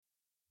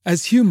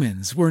As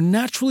humans, we're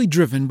naturally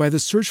driven by the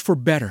search for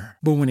better.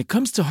 But when it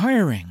comes to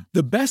hiring,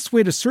 the best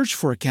way to search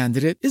for a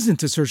candidate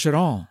isn't to search at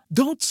all.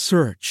 Don't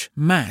search,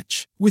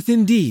 match with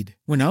Indeed.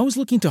 When I was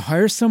looking to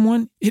hire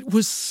someone, it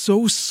was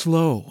so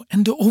slow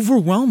and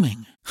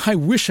overwhelming. I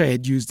wish I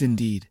had used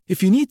Indeed.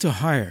 If you need to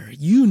hire,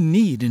 you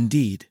need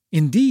Indeed.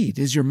 Indeed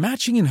is your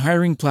matching and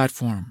hiring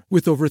platform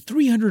with over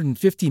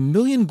 350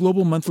 million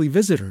global monthly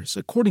visitors,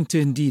 according to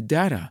Indeed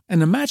data,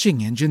 and a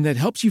matching engine that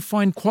helps you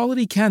find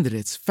quality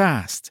candidates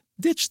fast.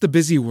 Ditch the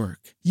busy work.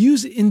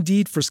 Use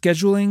Indeed for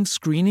scheduling,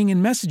 screening,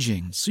 and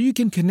messaging so you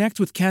can connect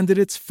with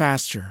candidates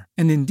faster.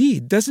 And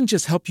Indeed doesn't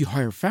just help you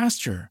hire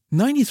faster.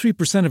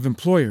 93% of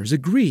employers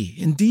agree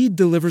Indeed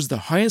delivers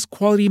the highest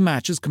quality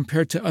matches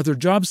compared to other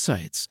job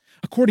sites,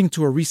 according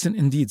to a recent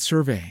Indeed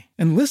survey.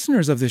 And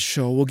listeners of this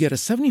show will get a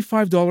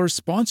 $75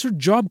 sponsored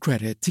job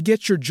credit to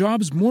get your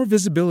jobs more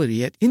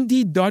visibility at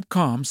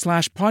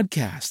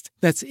Indeed.com/podcast.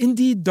 That's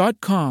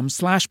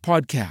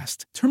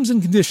Indeed.com/podcast. Terms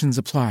and conditions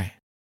apply.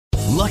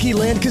 Lucky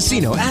Land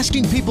Casino,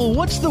 asking people,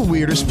 what's the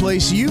weirdest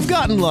place you've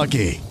gotten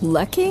lucky?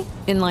 Lucky?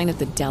 In line at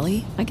the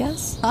deli, I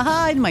guess?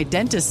 Aha, in my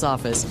dentist's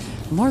office.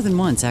 More than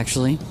once,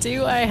 actually.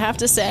 Do I have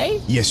to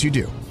say? Yes, you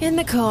do. In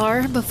the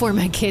car before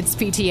my kids'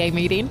 PTA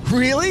meeting.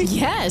 Really?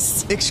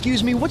 Yes.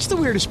 Excuse me, what's the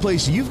weirdest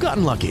place you've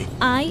gotten lucky?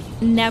 I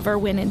never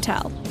win and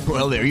tell.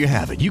 Well, there you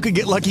have it. You can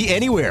get lucky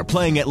anywhere,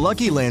 playing at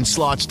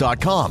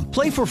LuckyLandSlots.com.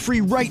 Play for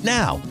free right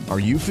now. Are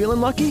you feeling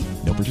lucky?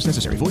 No purchase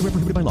necessary. Void where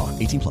prohibited by law.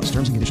 18+.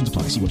 Terms and conditions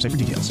apply. See website for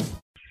details.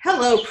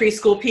 Hello,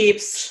 preschool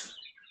peeps.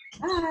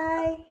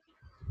 Hi.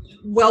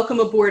 Welcome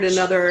aboard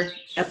another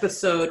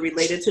episode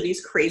related to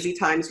these crazy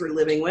times we're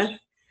living with.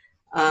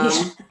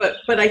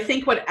 But I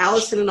think what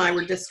Allison and I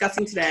were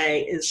discussing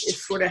today is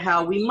sort of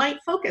how we might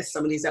focus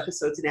some of these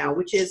episodes now,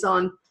 which is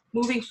on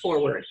moving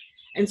forward.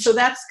 And so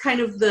that's kind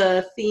of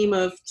the theme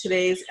of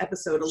today's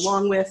episode,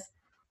 along with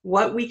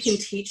what we can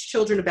teach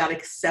children about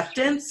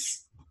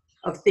acceptance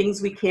of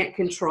things we can't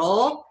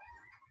control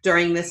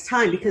during this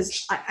time,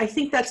 because I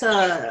think that's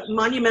a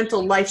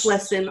monumental life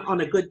lesson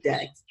on a good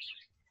day.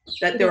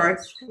 That there are,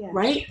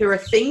 right? There are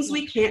things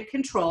we can't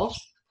control,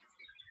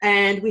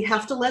 and we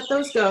have to let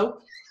those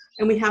go,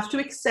 and we have to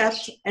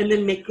accept and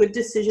then make good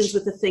decisions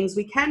with the things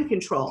we can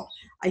control.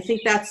 I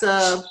think that's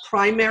a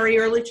primary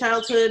early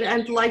childhood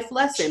and life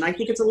lesson. I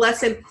think it's a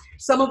lesson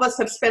some of us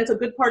have spent a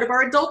good part of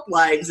our adult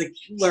lives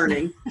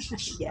learning.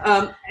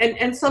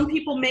 And some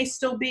people may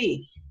still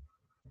be.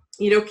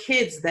 You know,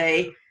 kids,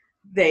 they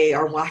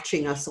are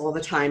watching us all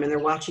the time, and they're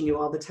watching you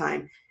all the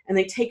time. And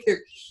they take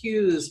their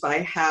cues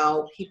by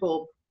how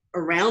people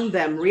around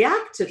them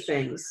react to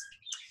things.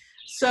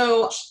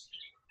 So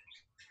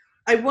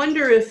I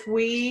wonder if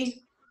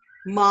we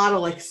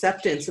model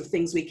acceptance of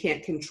things we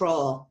can't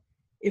control,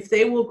 if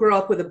they will grow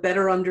up with a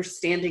better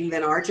understanding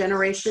than our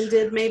generation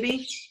did,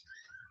 maybe,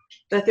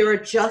 that there are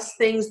just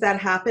things that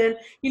happen.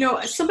 You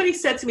know, somebody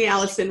said to me,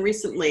 Allison,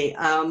 recently,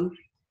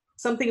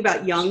 something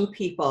about young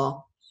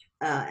people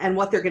and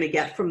what they're going to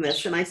get from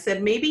this. And I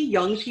said, maybe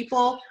young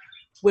people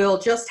will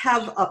just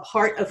have a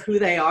part of who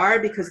they are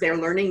because they're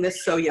learning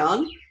this so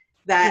young,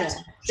 that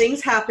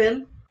things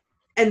happen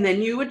and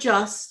then you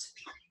adjust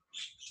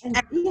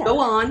and go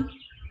on.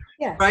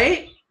 Yeah.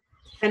 Right?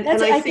 And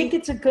I think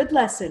it's a good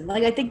lesson.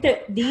 Like, I think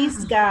that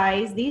these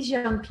guys, these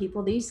young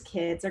people, these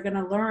kids are going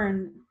to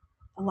learn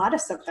a lot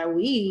of stuff that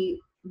we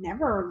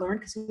never learned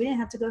because we didn't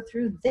have to go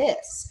through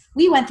this.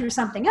 We went through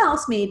something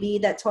else maybe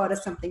that taught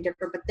us something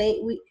different, but they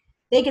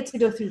get to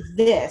go through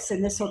this,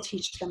 and this will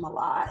teach them a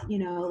lot. You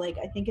know, like,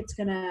 I think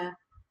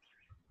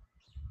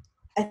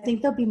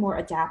they'll be more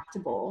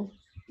adaptable,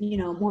 you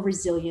know, more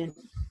resilient,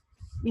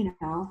 you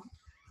know.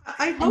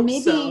 I hope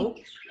so.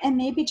 And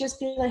maybe just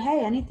be like,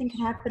 hey, anything can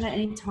happen at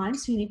any time,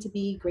 so you need to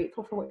be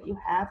grateful for what you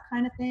have,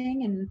 kind of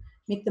thing, and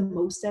make the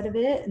most out of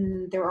it.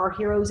 And there are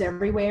heroes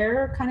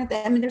everywhere, kind of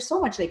thing. I mean, there's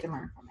so much they can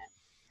learn from it.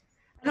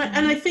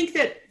 And I think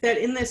that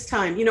in this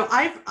time, you know,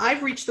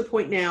 I've reached the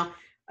point now.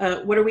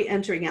 What are we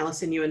entering,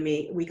 Allison, you and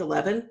me? Week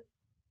 11?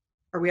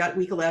 Are we at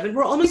week 11?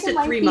 We're almost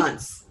at 3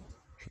 months.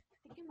 I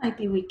think it might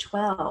be week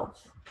 12.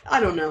 I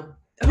don't know.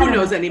 Who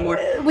knows anymore?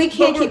 We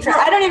can't keep track.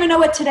 I don't even know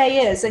what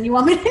today is, and you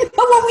want me to know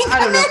what we?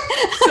 I don't know.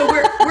 So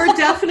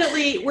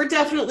we're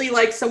definitely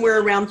like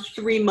somewhere around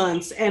 3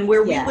 months, and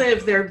where we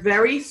live, they're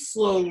very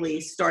slowly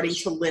starting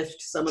to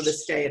lift some of the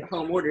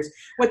stay-at-home orders.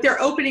 What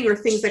they're opening are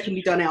things that can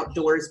be done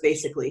outdoors,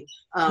 basically,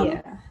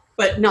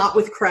 but not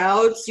with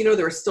crowds. You know,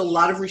 there are still a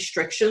lot of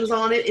restrictions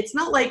on it. It's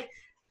not like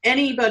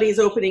anybody's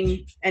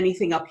opening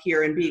anything up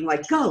here and being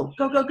like, go,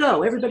 go, go,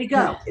 go, everybody go.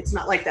 Yeah. It's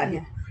not like that.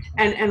 Yeah.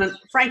 And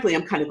frankly,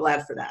 I'm kind of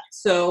glad for that.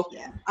 So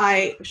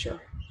for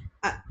sure.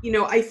 You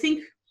know, I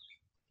think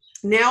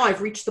now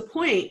I've reached the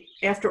point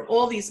after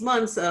all these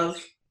months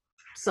of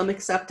some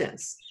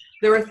acceptance.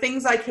 There are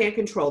things I can't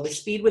control, the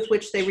speed with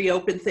which they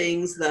reopen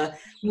things, the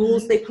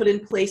rules they put in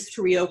place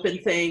to reopen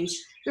things.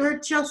 There are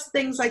just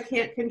things I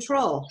can't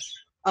control.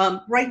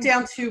 right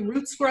down to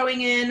roots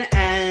growing in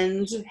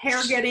and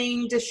hair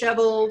getting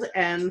disheveled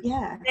and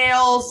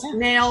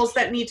nails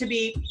that need to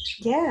be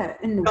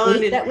and done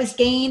weight that was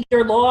gained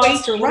or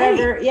lost or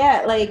whatever.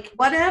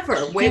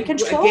 Whatever, weight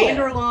gained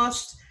or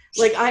lost.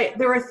 Like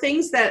there are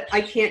things that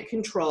I can't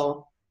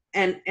control,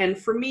 and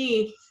for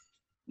me,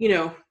 you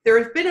know, there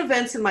have been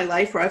events in my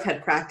life where I've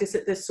had practice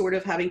at this sort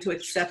of having to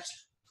accept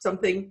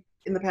something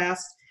in the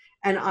past,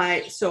 and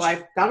so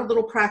I've got a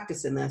little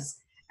practice in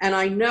this, and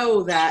I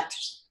know that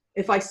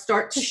if I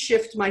start to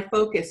shift my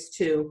focus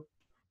to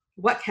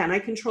what can I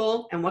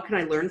control and what can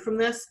I learn from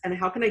this and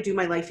how can I do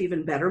my life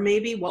even better,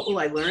 maybe what will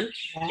I learn,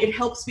 it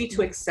helps me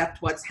to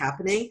accept what's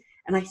happening.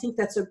 And I think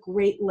that's a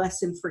great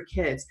lesson for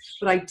kids.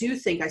 But I do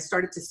think, I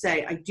started to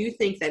say, I do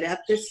think that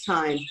at this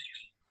time,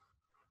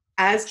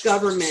 as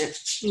government,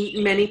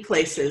 many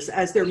places,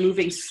 as they're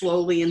moving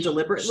slowly and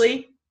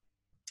deliberately,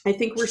 I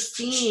think we're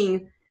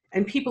seeing,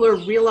 and people are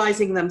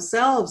realizing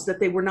themselves that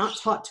they were not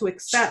taught to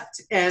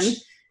accept.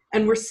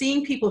 And we're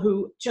seeing people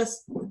who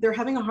they're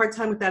having a hard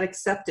time with that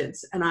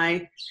acceptance. And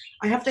I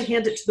have to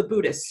hand it to the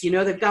Buddhists. You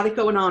know, they've got it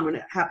going on when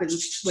it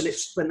happens,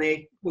 when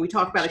we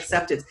talk about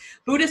acceptance.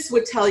 Buddhists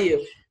would tell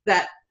you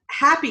that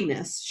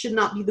happiness should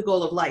not be the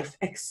goal of life.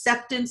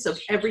 Acceptance of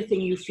everything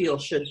you feel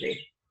should be.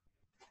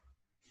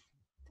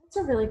 That's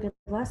a really good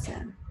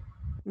lesson.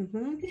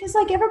 Mm-hmm. Because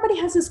like everybody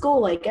has this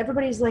goal. Like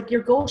everybody's like,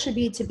 your goal should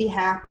be to be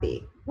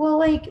happy. Well,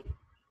 like,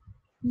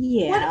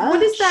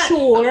 what is that?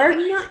 Sure.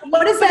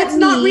 What does that mean? It's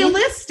not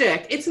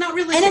realistic. It's not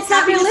realistic. And it's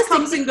not realistic.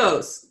 Comes and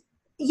goes.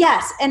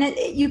 Yes, and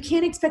you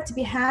can't expect to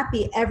be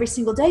happy every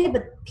single day,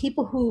 but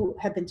people who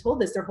have been told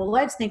this their whole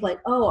lives think like,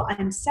 oh,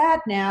 I'm sad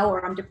now,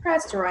 or I'm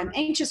depressed, or I'm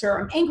anxious, or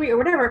I'm angry, or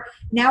whatever.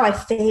 Now I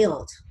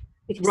failed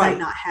because I'm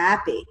not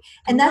happy.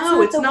 And that's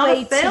it's not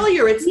a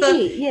failure. It's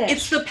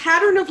the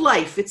pattern of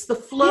life. It's the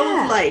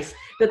flow of life.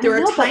 That there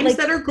are times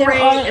that are great,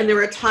 and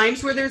there are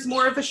times where there's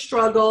more of a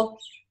struggle,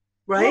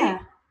 right? Yeah.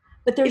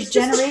 But there's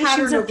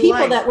generations of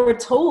people that were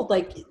told,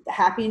 like,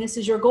 happiness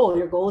is your goal.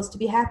 Your goal is to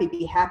be happy.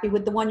 Be happy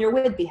with the one you're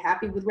with. Be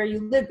happy with where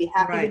you live. Be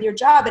happy with your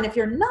job. And if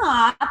you're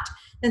not,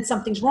 then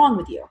something's wrong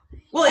with you.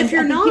 Well, if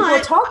you're not,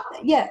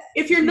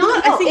 if you're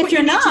not, I think what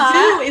you need to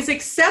do is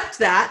accept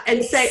that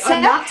and say,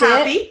 I'm not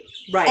happy.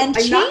 Right. I'm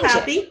not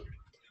happy.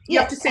 You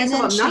have to say, I'm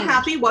not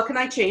happy. What can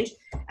I change?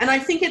 And I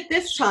think at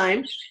this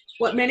time,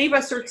 what many of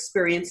us are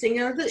experiencing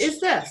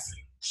is this.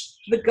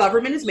 The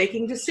government is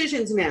making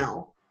decisions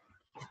now.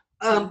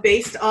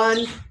 Based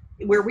on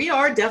where we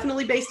are,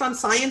 definitely based on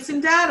science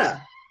and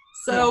data.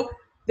 So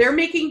they're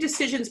making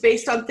decisions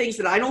based on things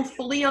that I don't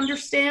fully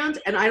understand,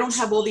 and I don't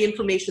have all the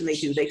information they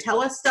do. They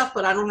tell us stuff,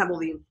 but I don't have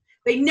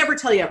they never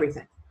tell you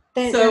everything.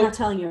 They're not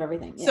telling you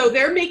everything. Yeah. So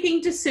they're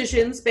making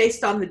decisions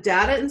based on the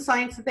data and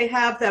science that they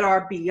have that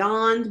are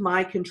beyond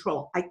my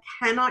control. I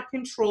cannot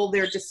control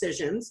their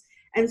decisions.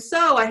 And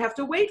so I have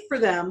to wait for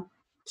them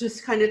to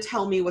kind of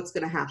tell me what's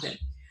going to happen.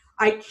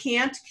 I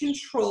can't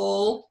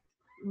control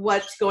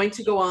what's going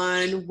to go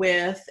on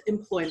with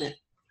employment.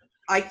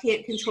 I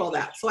can't control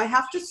that. So I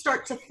have to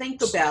start to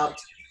think about,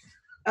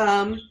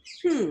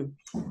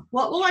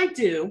 what will I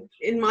do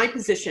in my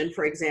position,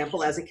 for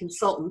example, as a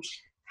consultant?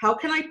 How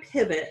can I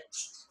pivot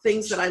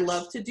things that I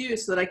love to do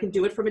so that I can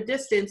do it from a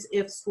distance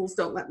if schools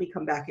don't let me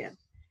come back in?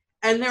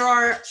 And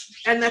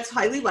that's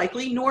highly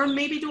likely, nor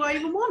maybe do I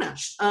even want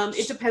to.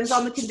 It depends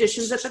on the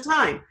conditions at the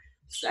time.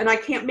 And I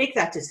can't make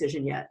that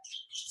decision yet.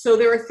 So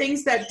there are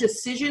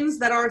decisions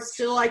that are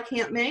still I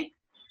can't make.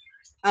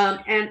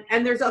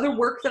 And there's other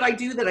work that I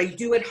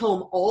do at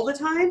home all the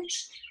time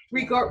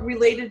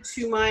related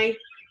to my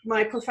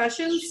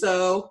profession.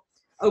 So,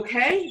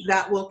 okay,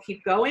 that will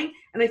keep going.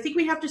 And I think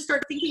we have to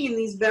start thinking in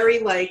these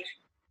very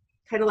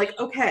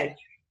okay,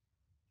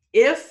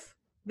 if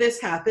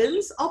this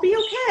happens, I'll be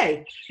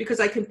okay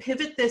because I can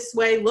pivot this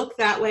way, look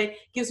that way,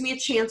 gives me a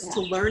chance to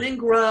learn and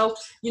grow.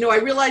 You know, I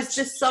realized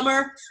this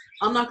summer,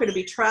 I'm not going to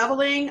be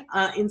traveling.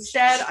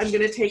 Instead, I'm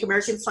going to take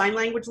American Sign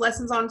Language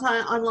lessons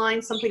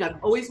online, something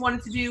I've always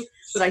wanted to do,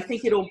 but I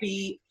think it'll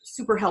be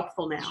super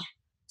helpful now.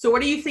 So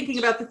what are you thinking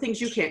about the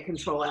things you can't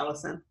control,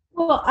 Allison?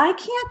 Well, I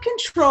can't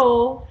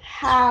control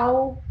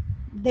how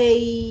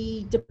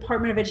the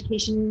Department of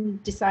Education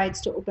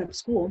decides to open up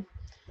school.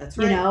 That's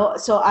right. You know,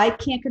 so I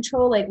can't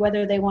control like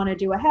whether they want to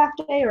do a half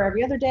day or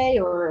every other day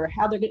or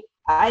how they're going.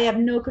 I have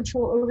no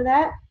control over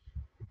that.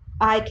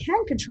 I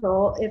can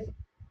control if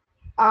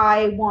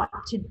I want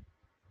to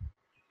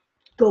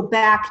go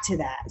back to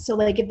that. So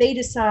like if they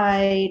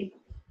decide,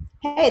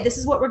 hey, this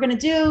is what we're going to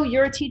do.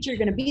 You're a teacher. You're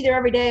going to be there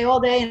every day,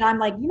 all day. And I'm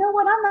like, you know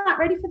what? I'm not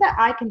ready for that.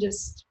 I can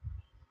just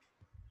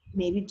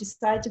maybe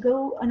decide to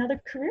go another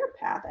career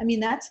path. I mean,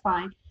 that's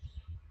fine.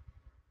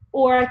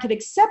 Or I could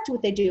accept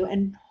what they do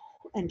and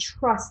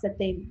trust that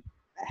they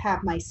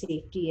have my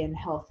safety and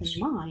health in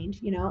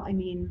mind, you know, I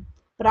mean,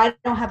 but I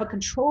don't have a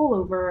control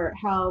over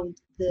how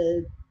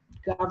the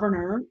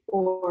governor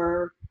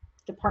or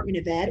Department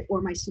of Ed or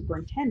my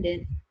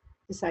superintendent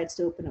decides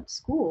to open up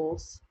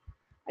schools.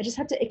 I just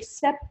have to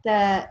accept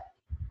that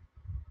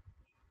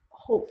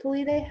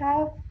hopefully they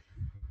have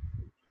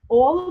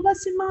all of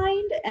us in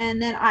mind,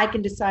 and then I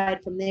can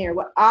decide from there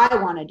what I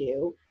want to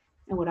do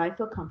and what I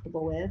feel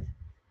comfortable with,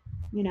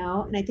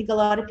 and I think a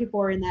lot of people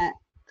are in that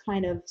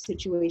kind of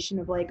situation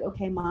of like,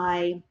 okay,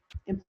 my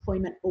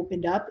employment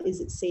opened up,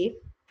 is it safe,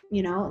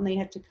 and they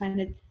have to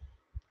kind of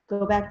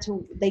go back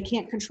to, they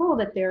can't control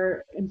that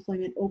their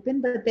employment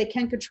open, but they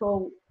can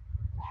control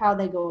how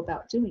they go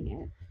about doing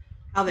it.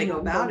 How they go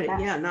about it.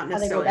 Yeah. Not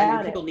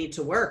necessarily, people need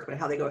to work, but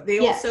how they go.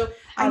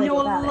 I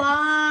know a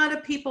lot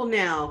of people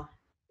now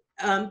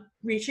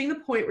reaching the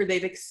point where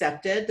they've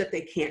accepted that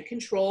they can't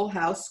control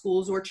how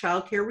schools or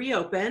childcare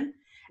reopen,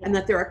 and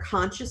that there are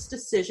conscious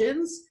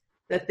decisions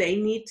that they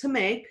need to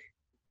make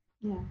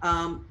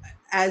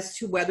as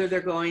to whether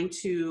they're going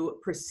to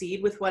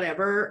proceed with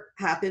whatever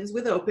happens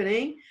with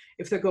opening,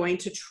 if they're going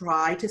to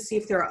try to see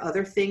if there are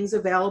other things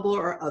available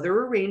or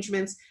other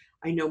arrangements.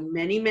 I know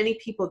many, many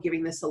people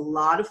giving this a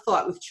lot of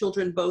thought with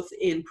children both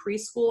in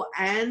preschool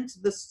and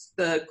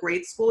the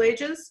grade school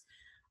ages.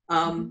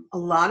 A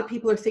lot of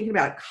people are thinking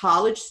about it.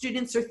 College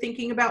students are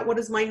thinking about, what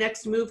is my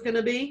next move going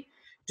to be?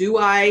 Do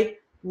I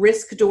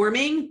risk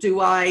dorming? Do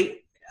I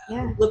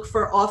look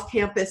for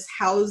off-campus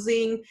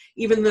housing,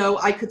 even though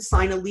I could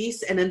sign a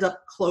lease and end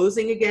up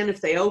closing again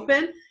if they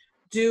open?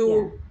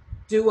 Do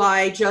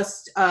I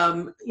just,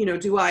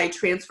 do I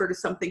transfer to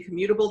something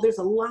commutable? There's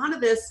a lot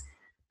of this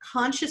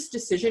conscious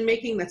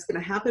decision-making that's going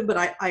to happen,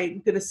 but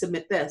I'm going to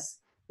submit this.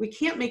 We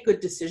can't make good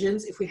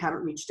decisions if we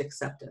haven't reached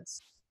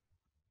acceptance.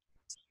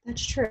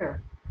 That's true.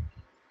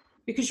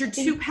 Because you're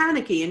too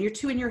panicky and you're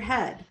too in your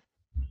head.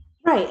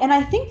 Right. And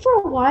I think for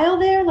a while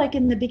there, like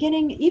in the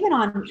beginning, even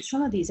on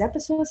some of these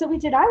episodes that we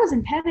did, I was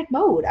in panic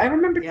mode. I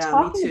remember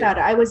talking about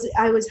it. I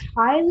was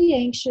highly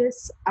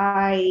anxious.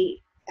 I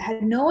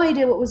had no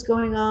idea what was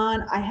going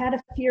on. I had a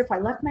fear if I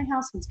left my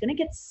house, I was going to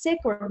get sick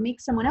or make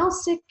someone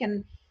else sick.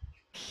 And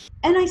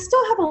I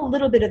still have a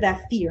little bit of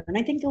that fear. And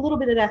I think a little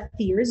bit of that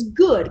fear is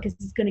good because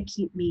it's going to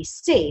keep me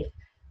safe.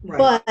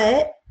 Right.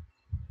 But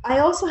I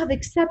also have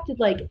accepted,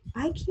 like,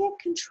 I can't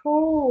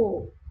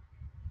control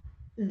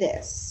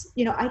this.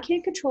 I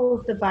can't control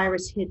if the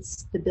virus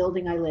hits the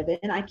building I live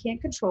in. I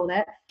can't control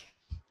that.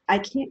 I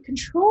can't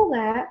control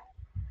that.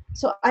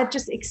 So I've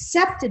just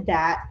accepted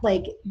that,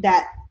 like,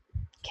 that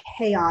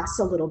chaos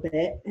a little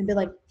bit and be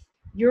like,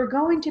 you're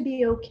going to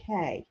be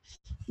okay.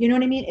 You know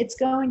what I mean? It's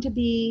going to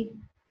be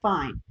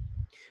fine.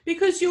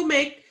 Because you'll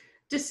make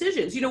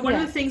decisions. One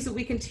of the things that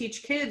we can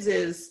teach kids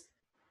is,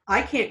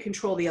 I can't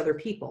control the other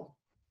people.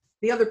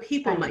 The other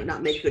people might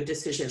not make good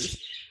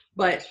decisions,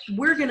 but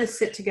we're going to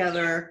sit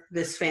together,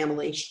 this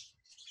family,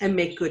 and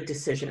make good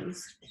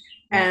decisions.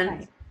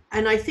 And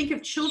I think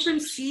if children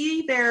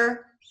see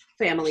their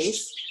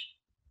families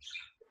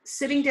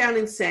sitting down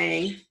and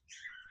saying,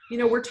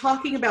 we're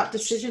talking about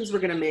decisions we're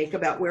going to make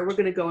about where we're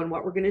going to go and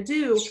what we're going to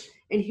do.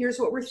 And here's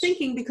what we're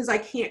thinking, because I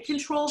can't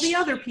control the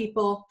other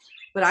people,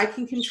 but I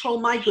can control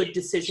my good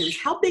decisions.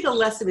 How big a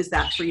lesson is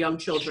that for young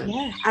children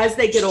as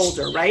they get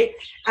older, right?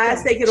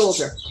 As they get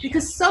older,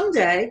 because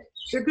someday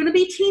they're going to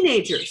be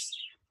teenagers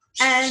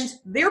and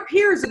their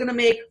peers are going to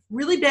make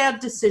really bad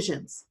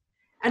decisions.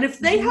 And if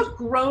they have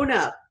grown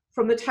up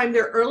from the time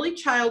they're early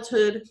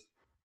childhood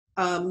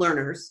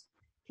learners,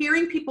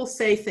 hearing people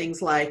say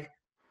things like,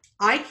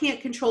 I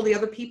can't control the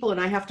other people and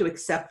I have to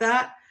accept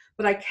that,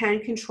 but I can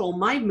control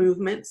my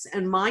movements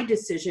and my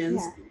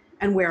decisions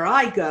and where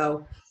I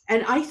go.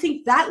 And I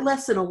think that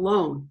lesson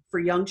alone for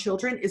young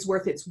children is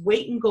worth its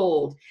weight in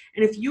gold.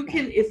 And if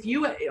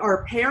you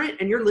are a parent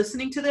and you're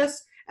listening to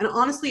this, and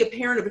honestly a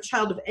parent of a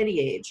child of any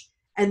age,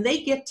 and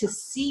they get to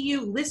see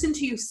you, listen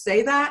to you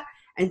say that,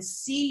 and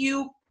see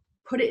you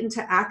put it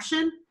into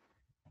action,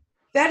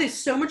 that is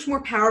so much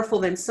more powerful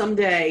than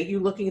someday you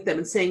looking at them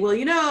and saying,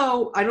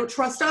 well, I don't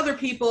trust other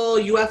people.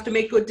 You have to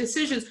make good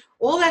decisions.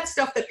 All that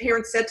stuff that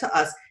parents said to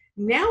us.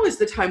 Now is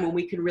the time when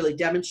we can really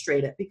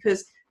demonstrate it,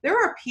 because there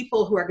are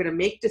people who are going to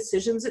make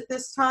decisions at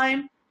this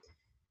time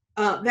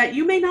that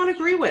you may not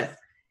agree with.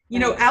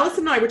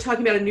 Allison and I were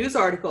talking about a news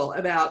article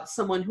about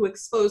someone who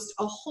exposed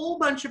a whole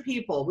bunch of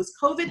people, was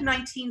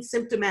COVID-19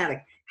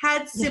 symptomatic,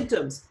 had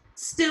symptoms,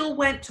 still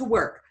went to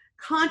work,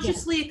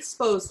 consciously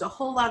exposed a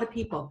whole lot of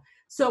people.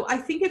 So I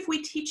think if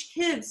we teach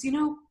kids,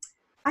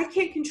 I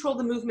can't control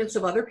the movements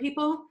of other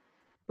people,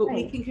 but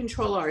we can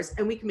control ours,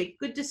 and we can make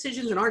good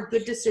decisions, and our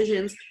good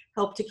decisions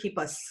help to keep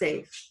us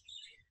safe.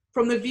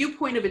 From the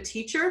viewpoint of a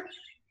teacher,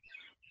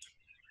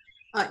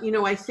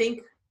 I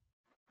think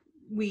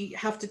we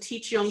have to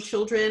teach young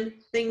children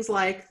things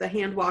like the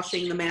hand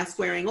washing, the mask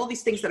wearing, all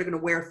these things that are going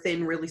to wear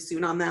thin really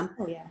soon on them,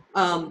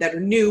 that are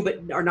new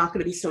but are not going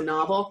to be so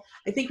novel.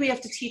 I think we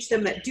have to teach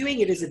them that doing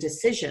it is a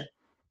decision.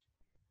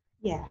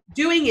 Yeah.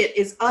 Doing it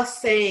is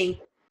us saying,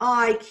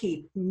 I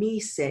keep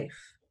me safe.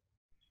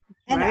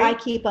 And I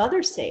keep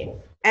others safe.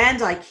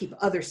 And I keep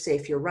others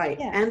safe, you're right.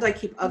 Yeah. And I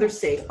keep others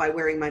safe by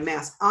wearing my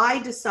mask. I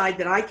decide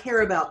that I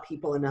care about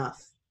people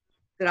enough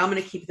that I'm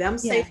going to keep them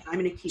safe. I'm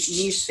going to keep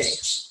me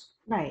safe.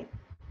 Right.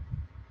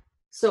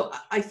 So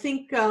I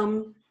think,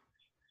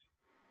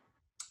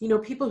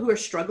 people who are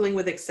struggling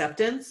with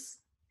acceptance,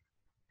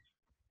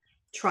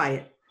 try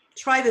it.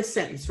 try this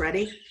sentence.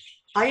 Ready?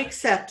 I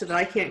accept that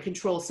I can't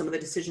control some of the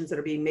decisions that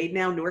are being made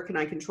now, nor can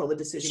I control the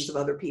decisions of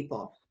other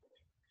people.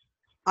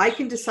 I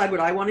can decide what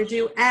I want to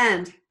do,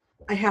 and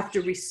I have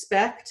to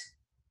respect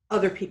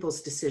other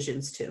people's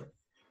decisions too.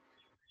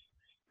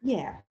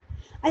 Yeah.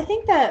 I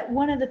think that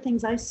one of the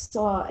things I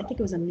saw, I think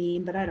it was a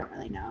meme, but I don't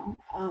really know,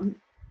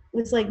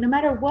 was like, no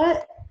matter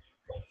what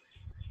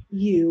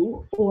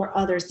you or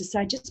others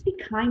decide, just be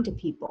kind to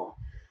people.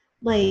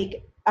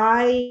 Like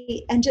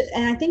I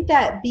think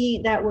that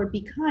that word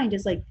be kind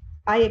is like,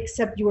 I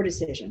accept your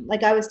decision.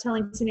 Like I was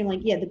telling Cindy, I'm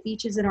like, yeah, the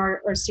beaches in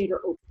our state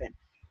are open.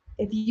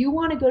 If you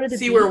want to go to the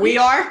beach, where we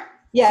are?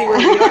 Yeah. See where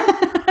we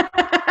are?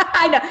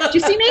 I know. Do you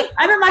see me?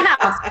 I'm in my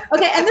house.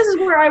 Okay, and this is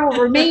where I will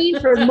remain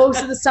for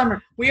most of the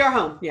summer. We are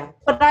home, yeah.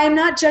 But I am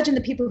not judging the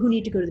people who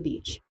need to go to the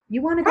beach.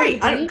 You want to go to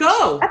the beach?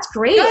 Go. That's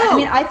great. Go. I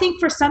mean, I think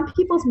for some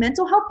people's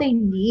mental health, they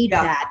need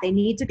that. They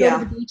need to go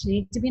to the beach. They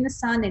need to be in the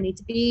sun. They need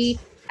to be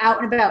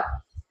out and about.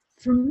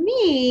 For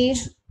me,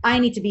 I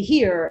need to be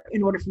here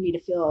in order for me to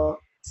feel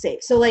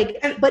safe. So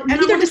but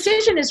neither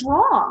decision is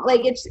wrong.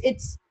 Like it's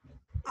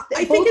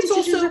I think it's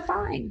also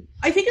fine.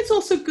 I think it's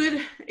also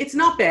good. It's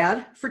not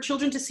bad for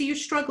children to see you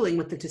struggling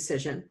with the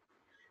decision.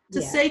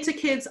 To say to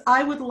kids,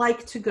 I would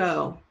like to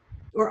go,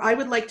 or I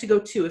would like to go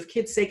too. If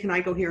kids say, can I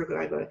go here? Or can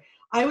I go?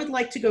 I would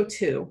like to go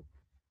too.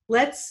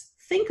 Let's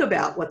think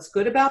about what's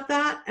good about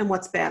that and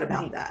what's bad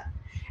about that.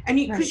 And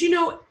because you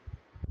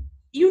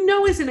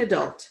know as an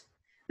adult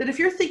that if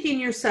you're thinking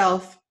to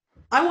yourself,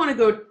 I want to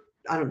go,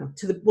 I don't know,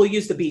 we'll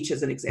use the beach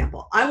as an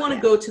example. I want to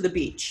go to the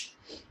beach.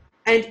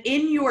 And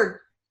in your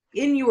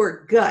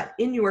gut,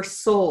 in your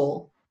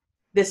soul,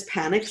 this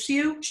panics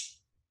you,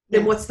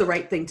 then what's the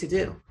right thing to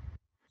do?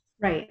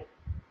 Right.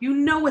 You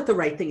know what the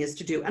right thing is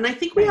to do. And I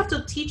think we have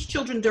to teach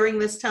children during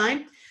this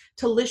time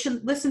to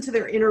listen to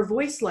their inner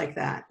voice like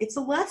that. It's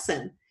a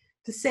lesson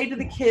to say to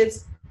the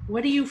kids,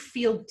 what do you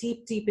feel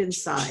deep, deep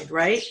inside,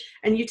 right?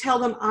 And you tell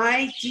them,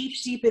 I deep,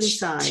 deep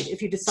inside,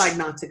 if you decide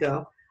not to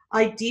go,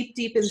 I deep,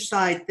 deep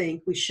inside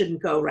think we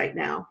shouldn't go right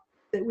now,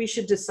 that we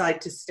should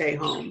decide to stay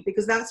home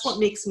because that's what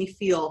makes me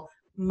feel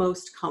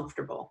most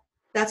comfortable.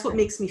 That's what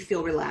makes me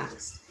feel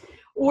relaxed.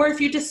 Or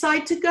if you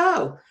decide to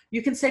go,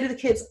 you can say to the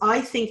kids,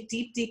 I think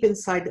deep, deep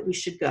inside that we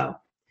should go,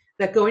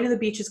 that going to the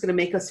beach is going to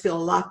make us feel a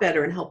lot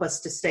better and help us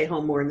to stay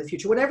home more in the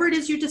future, whatever it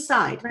is you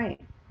decide.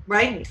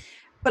 Right.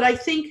 But I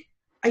think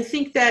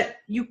that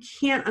you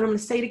can't, and I'm going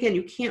to say it again,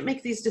 you can't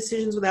make these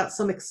decisions without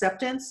some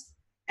acceptance.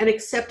 And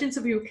acceptance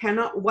of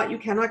what you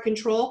cannot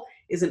control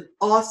is an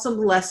awesome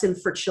lesson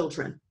for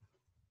children.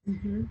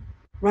 Mm-hmm.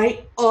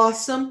 Right?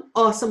 Awesome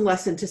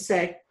lesson to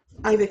say,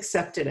 I've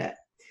accepted it.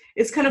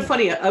 It's kind of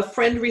funny. A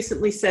friend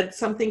recently said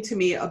something to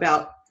me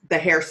about the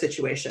hair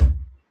situation.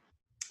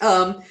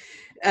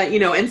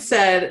 And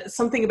said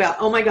something about,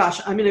 oh my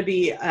gosh, I'm going to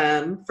be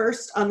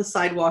first on the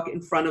sidewalk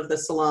in front of the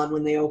salon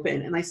when they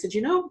open. And I said,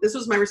 this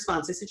was my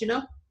response. I said,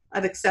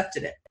 I've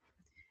accepted it.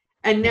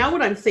 And now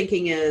what I'm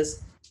thinking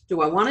is,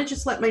 do I want to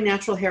just let my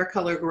natural hair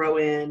color grow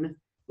in,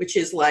 which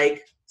is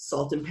like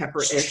salt and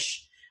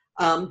pepper-ish?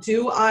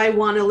 Do I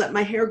want to let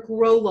my hair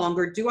grow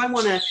longer? Do I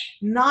want to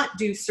not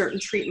do certain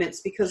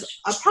treatments because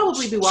I'll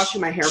probably be washing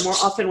my hair more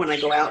often when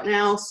I go out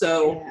now.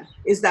 So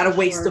is that a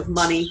waste of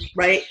money,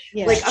 right?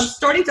 Yeah. Like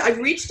I've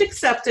reached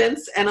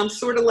acceptance and I'm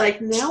sort of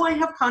like, now I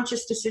have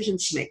conscious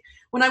decisions to make.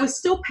 When I was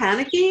still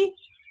panicky,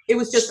 it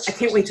was just, I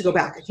can't wait to go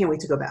back. I can't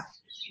wait to go back.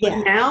 But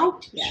now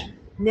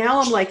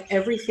I'm like,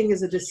 everything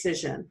is a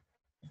decision.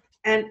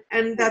 And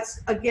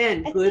that's,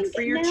 again, good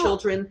for your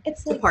children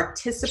to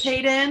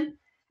participate in.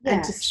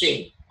 And to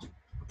see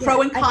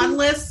pro and con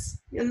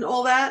lists and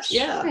all that.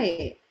 Yeah.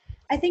 Right.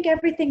 I think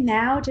everything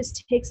now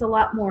just takes a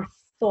lot more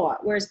thought.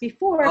 Whereas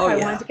before, if I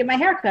wanted to get my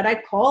hair cut,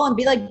 I'd call and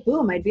be like,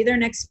 boom, I'd be there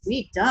next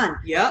week. Done.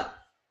 Yep.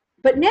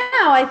 But now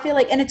I feel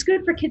like, and it's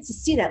good for kids to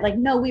see that, like,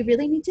 no, we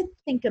really need to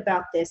think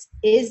about this.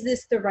 Is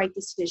this the right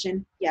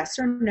decision? Yes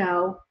or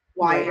no?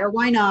 Why or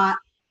why not?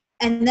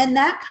 And then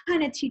that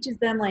kind of teaches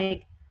them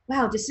like,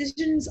 wow,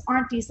 decisions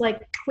aren't these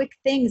like quick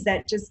things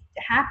that just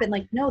happen.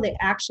 Like, no, they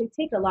actually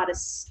take a lot of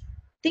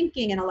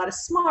thinking and a lot of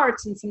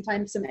smarts and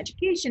sometimes some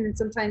education and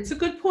sometimes it's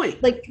a good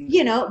point. Like,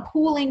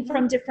 pooling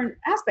from different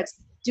aspects.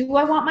 Do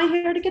I want my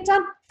hair to get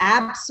done?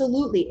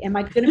 Absolutely. Am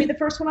I going to be the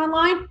first one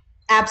online?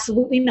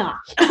 Absolutely not.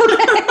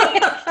 Okay.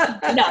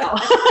 No.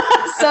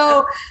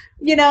 So,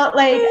 and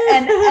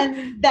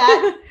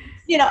that,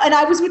 and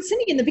I was with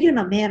Cindy in the beginning,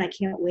 oh man, I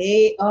can't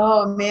wait.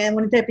 Oh man,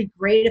 wouldn't that be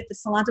great if the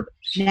salon's open?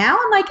 Now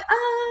I'm like,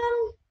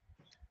 I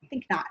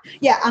think not.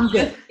 Yeah, I'm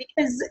good.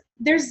 Because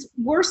there's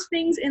worse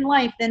things in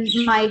life than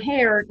my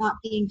hair not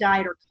being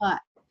dyed or cut.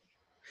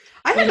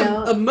 I had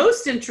a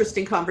most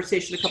interesting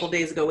conversation a couple of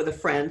days ago with a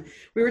friend.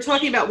 We were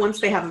talking about once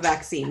they have a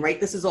vaccine, right?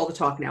 This is all the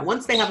talk now.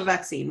 Once they have a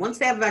vaccine, what's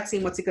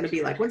it going to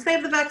be like? Once they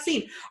have the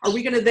vaccine, are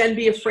we going to then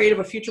be afraid of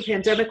a future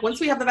pandemic once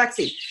we have the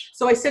vaccine?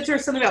 So I said to her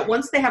something about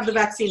once they have the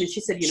vaccine, and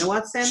she said, you know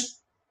what, Sam?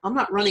 I'm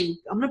not running.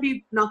 I'm not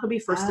going to be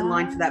first in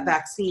line for that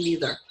vaccine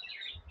either.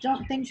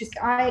 Don't think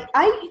I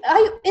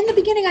in the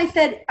beginning I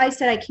said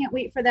I can't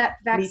wait for that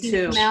vaccine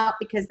to come out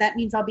because that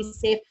means I'll be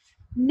safe.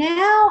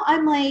 Now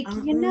I'm like,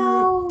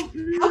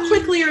 How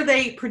quickly are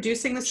they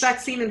producing this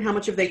vaccine, and how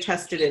much have they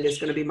tested it is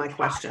going to be my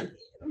question.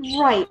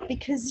 right,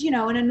 because in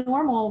a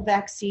normal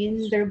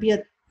vaccine there'd be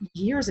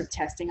years of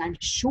testing, I'm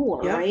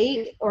sure, Yeah.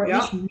 right? Or at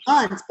Yeah. least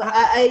months. But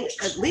I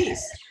At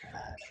least.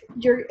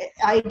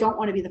 I don't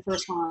want to be the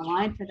first one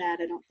online for that.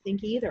 I don't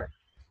think either.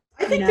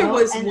 I think there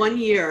was 1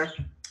 year,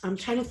 I'm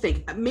trying to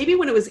think, maybe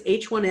when it was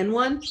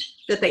H1N1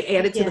 that they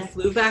added to the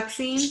flu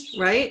vaccine,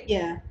 right?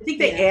 Yeah. I think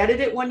they added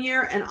it 1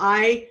 year, and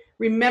I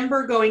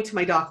remember going to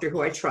my doctor,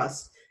 who I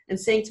trust, and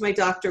saying to my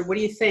doctor, what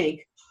do you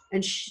think?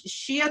 And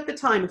she at the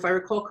time, if I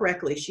recall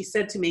correctly, she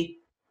said to me,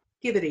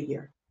 give it a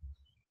year.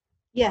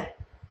 Yeah.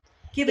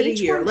 Give it a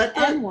year.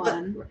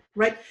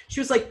 Right? She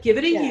was like, give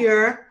it a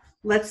year.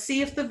 Let's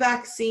see if the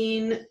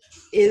vaccine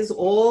is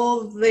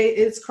all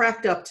it's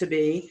cracked up to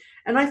be.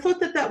 And I thought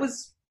that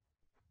was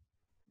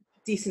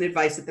decent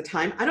advice at the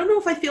time. I don't know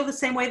if I feel the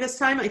same way this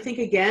time. I think,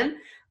 again,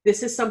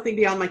 this is something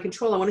beyond my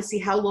control. I want to see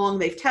how long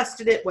they've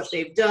tested it, what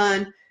they've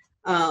done.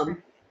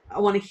 I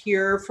want to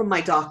hear from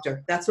my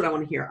doctor. That's what I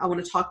want to hear. I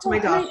want to talk to my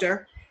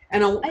doctor,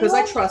 and because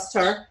I trust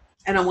her,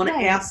 and I want to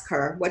ask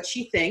her what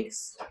she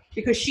thinks,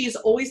 because she's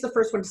always the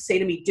first one to say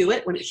to me, do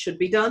it when it should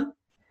be done.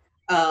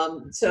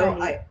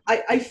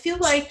 I feel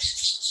like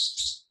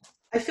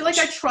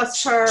I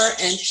trust her,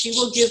 and she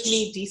will give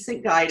me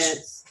decent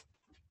guidance.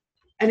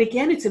 And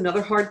again, it's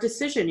another hard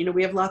decision.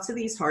 We have lots of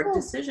these hard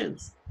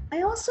decisions.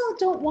 I also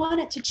don't want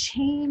it to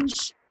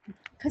change,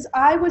 because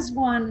I was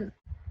one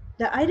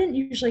that I didn't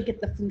usually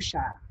get the flu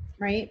shot,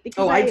 right?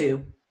 Because I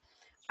do.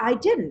 I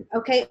didn't.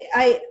 Okay.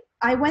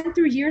 I went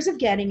through years of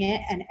getting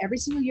it, and every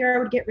single year I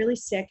would get really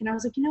sick, and I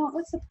was like,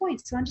 what's the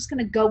point? So I'm just going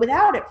to go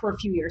without it for a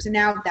few years. And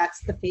now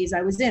that's the phase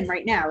I was in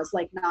right now, is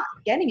like not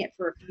getting it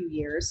for a few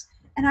years,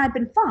 and I've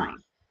been fine.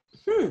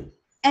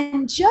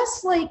 And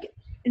just like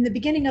in the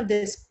beginning of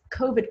this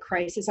COVID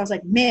crisis, I was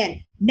like, man,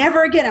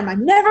 never again.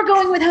 I'm never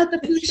going without the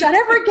flu shot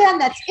ever again.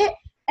 That's it.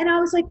 And I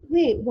was like,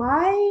 wait,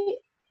 why?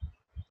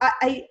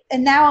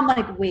 And now I'm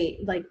like,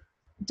 wait, like,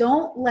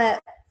 don't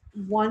let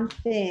one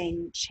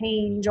thing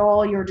change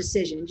all your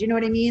decisions. You know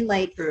what I mean?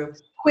 Like, True.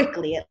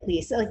 Quickly, at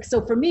least. Like,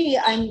 so for me,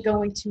 I'm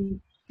going to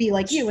be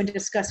like you and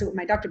discuss it with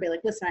my doctor. Be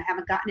like, listen, I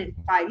haven't gotten it in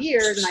 5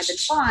 years, and I've been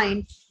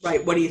fine.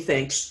 Right. What do you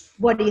think?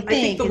 What do you think?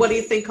 I think the what do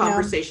you think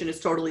conversation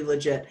is totally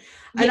legit.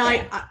 And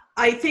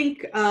I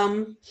think,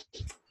 I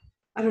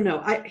don't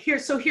know.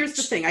 Here's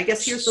the thing. I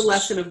guess here's the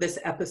lesson of this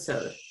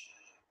episode.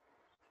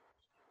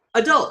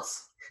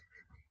 Adults,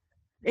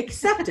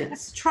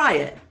 acceptance, try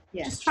it.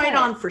 Yeah, just try it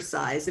on for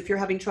size if you're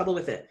having trouble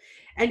with it.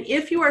 And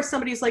if you are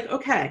somebody who's like,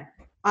 okay,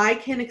 I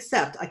can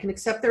accept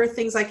there are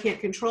things I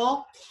can't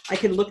control. I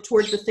can look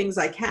towards the things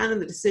I can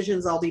and the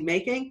decisions I'll be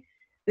making.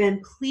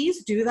 Then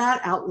please do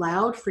that out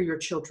loud for your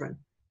children.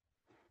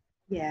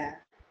 Yeah.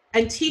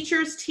 And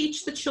teachers,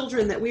 teach the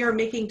children that we are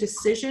making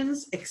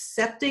decisions,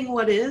 accepting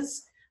what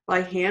is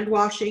by hand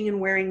washing and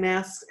wearing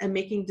masks, and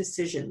making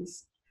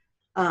decisions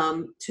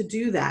to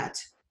do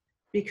that,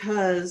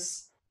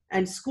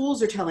 and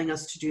schools are telling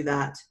us to do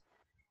that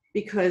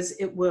because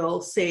it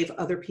will save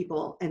other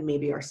people and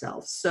maybe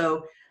ourselves.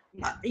 So,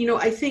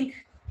 I think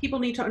kids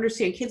need to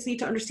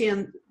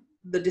understand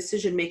the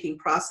decision-making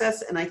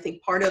process. And I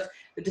think part of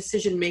the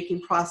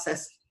decision-making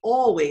process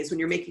always, when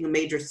you're making a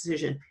major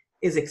decision,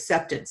 is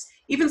acceptance.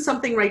 Even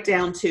something right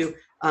down to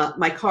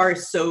my car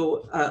is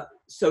so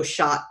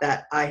shot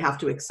that I have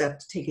to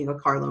accept taking a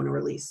car loan or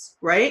a lease,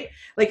 right?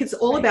 Like, it's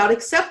all about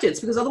acceptance,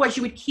 because otherwise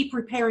you would keep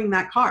repairing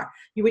that car.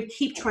 You would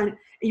keep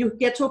you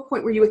get to a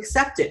point where you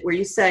accept it, where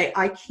you say,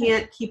 I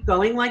can't keep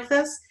going like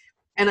this.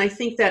 And I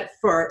think that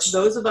for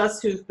those of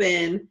us who've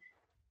been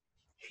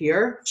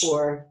here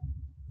for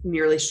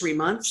nearly 3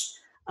 months,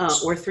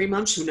 or 3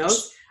 months, who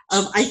knows?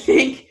 I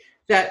think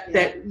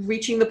that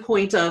reaching the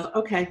point of,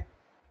 okay,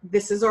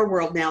 this is our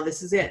world now,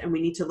 this is it, and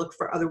we need to look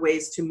for other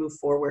ways to move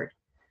forward.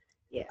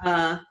 Yeah.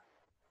 All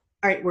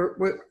right,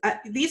 we're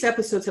these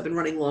episodes have been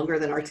running longer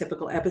than our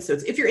typical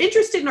episodes. If you're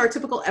interested in our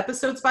typical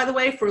episodes, by the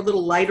way, for a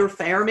little lighter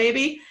fare,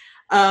 maybe,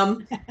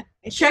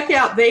 check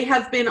out. They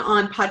have been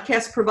on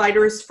podcast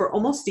providers for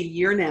almost a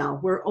year now.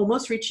 We're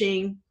almost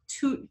reaching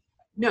 2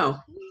 years.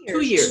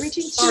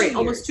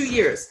 Almost 2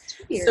 years.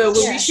 So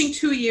we're reaching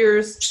 2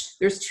 years.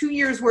 There's 2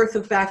 years worth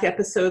of back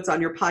episodes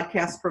on your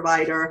podcast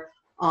provider,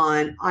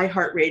 on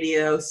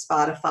iHeartRadio,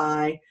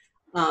 Spotify,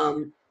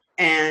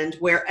 and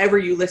wherever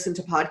you listen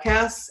to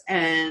podcasts.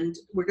 And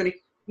we're going to,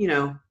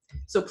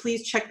 so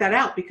please check that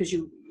out, because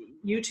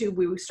YouTube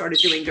we started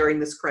doing during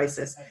this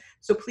crisis.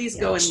 So please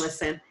go and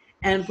listen.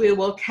 And we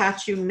will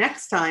catch you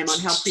next time on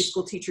How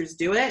Preschool Teachers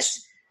Do It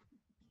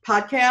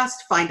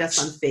podcast. Find us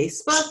on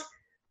Facebook.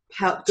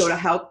 Go to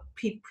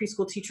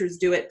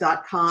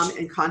howpreschoolteachersdoit.com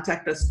and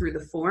contact us through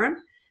the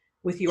forum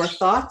with your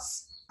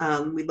thoughts.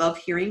 We love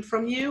hearing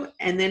from you.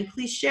 And then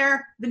please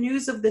share the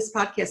news of this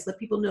podcast. Let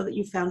people know that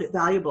you found it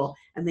valuable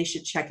and they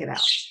should check it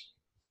out.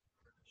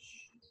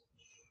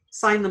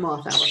 Sign them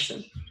off,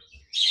 Allison.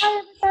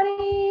 Bye,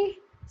 everybody.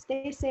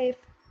 Stay safe.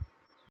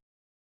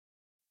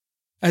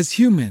 As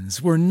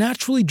humans, we're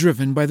naturally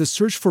driven by the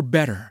search for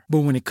better.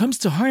 But when it comes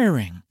to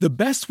hiring, the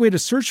best way to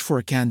search for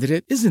a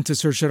candidate isn't to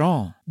search at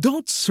all.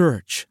 Don't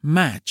search,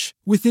 match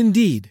with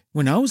Indeed.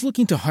 When I was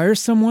looking to hire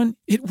someone,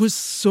 it was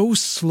so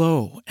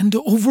slow and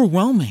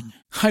overwhelming.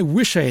 I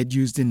wish I had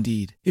used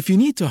Indeed. If you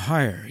need to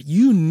hire,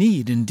 you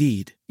need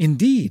Indeed.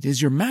 Indeed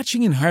is your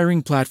matching and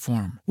hiring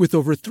platform with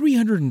over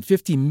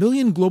 350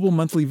 million global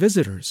monthly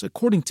visitors,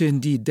 according to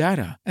Indeed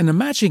data, and a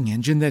matching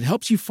engine that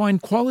helps you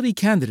find quality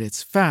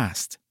candidates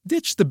fast.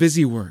 Ditch the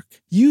busy work.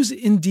 Use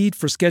Indeed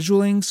for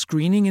scheduling,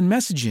 screening, and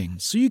messaging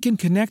so you can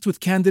connect with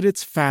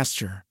candidates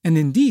faster. And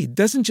Indeed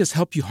doesn't just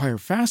help you hire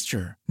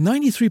faster.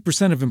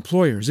 93% of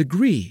employers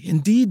agree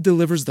Indeed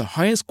delivers the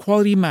highest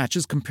quality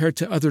matches compared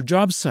to other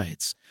job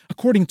sites,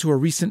 according to a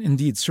recent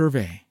Indeed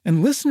survey.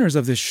 And listeners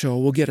of this show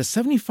will get a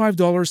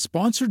 $75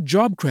 sponsored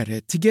job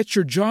credit to get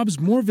your jobs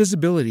more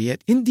visibility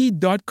at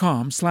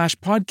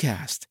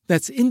Indeed.com/podcast.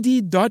 That's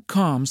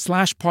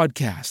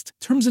Indeed.com/podcast.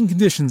 Terms and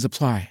conditions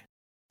apply.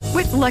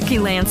 With Lucky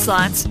Land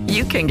Slots,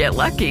 you can get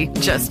lucky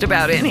just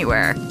about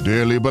anywhere.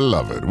 Dearly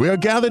beloved, we are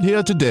gathered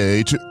here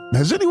today to...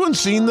 Has anyone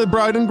seen the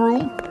bride and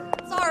groom?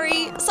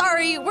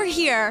 Sorry, we're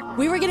here.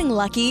 We were getting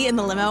lucky in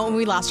the limo and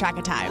we lost track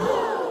of time.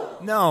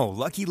 No,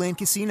 Lucky Land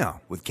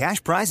Casino, with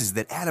cash prizes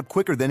that add up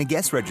quicker than a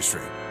guest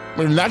registry.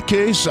 In that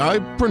case, I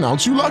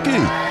pronounce you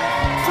lucky.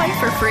 Play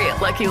for free at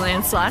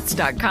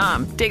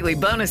LuckyLandSlots.com. Daily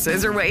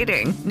bonuses are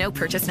waiting. No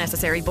purchase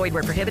necessary. Void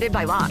where prohibited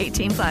by law.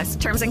 18+.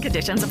 Terms and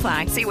conditions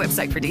apply. See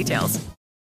website for details.